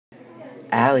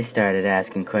Owly started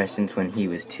asking questions when he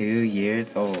was 2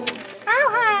 years old. How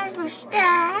high is the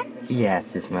sky? He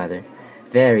asked his mother.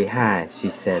 Very high, she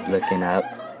said, looking up.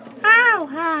 How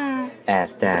high?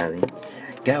 Asked Owly.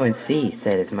 Go and see,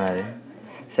 said his mother.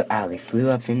 So Owly flew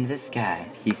up into the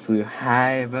sky. He flew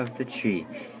high above the tree.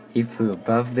 He flew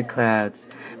above the clouds,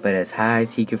 but as high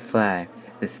as he could fly,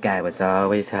 the sky was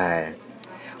always higher.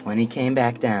 When he came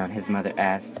back down, his mother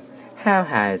asked, How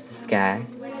high is the sky?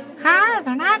 Higher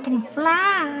than I can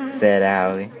fly, Said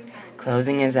Owly.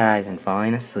 Closing his eyes and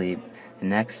falling asleep, the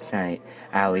next night,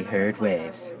 Owly heard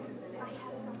waves.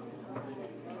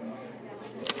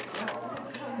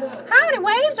 How many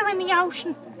waves are in the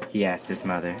ocean? He asked his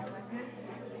mother.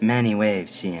 Many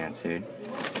waves, she answered.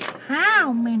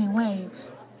 How many waves?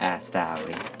 Asked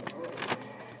Owly.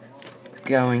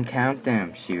 Go and count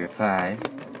them, she replied.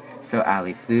 So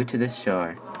Owly flew to the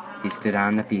shore. He stood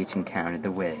on the beach and counted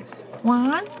the waves.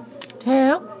 1,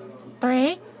 2,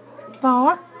 3,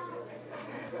 4.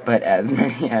 But as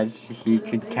many as he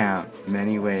could count,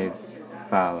 many waves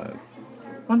followed.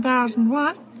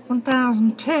 1001,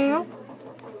 1002.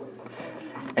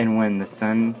 And when the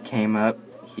sun came up,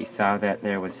 he saw that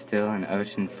there was still an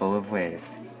ocean full of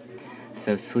waves.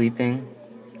 So sleepily,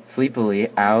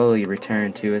 Owly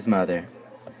returned to his mother.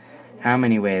 How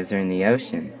many waves are in the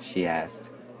ocean? She asked.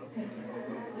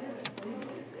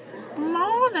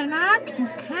 More than I can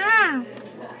count.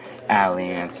 Owly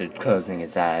answered, closing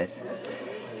his eyes.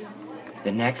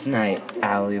 The next night,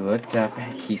 Owly looked up.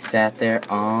 He sat there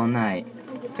all night,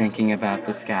 thinking about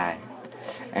the sky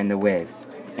and the waves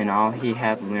and all he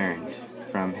had learned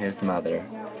from his mother.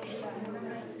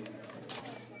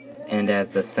 And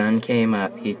as the sun came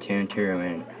up, he turned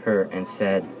to her and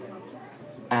said,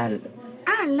 I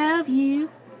love you.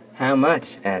 How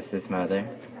much? Asked his mother.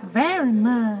 Very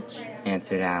much.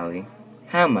 Answered Owly.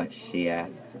 How much? She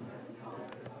asked.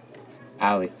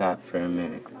 Owly thought for a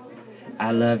minute.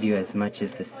 I love you as much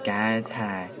as the sky is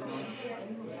high.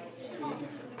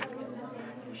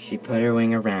 She put her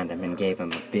wing around him and gave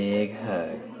him a big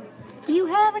hug. Do you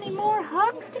have any more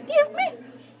hugs to give me?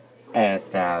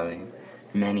 Asked Owly.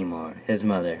 Many more. His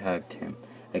mother hugged him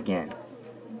again.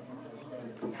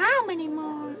 How many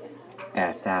more?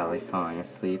 Asked Owly, falling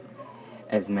asleep.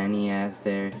 As many as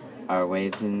there are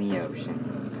waves in the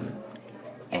ocean.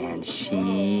 And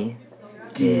she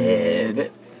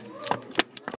did.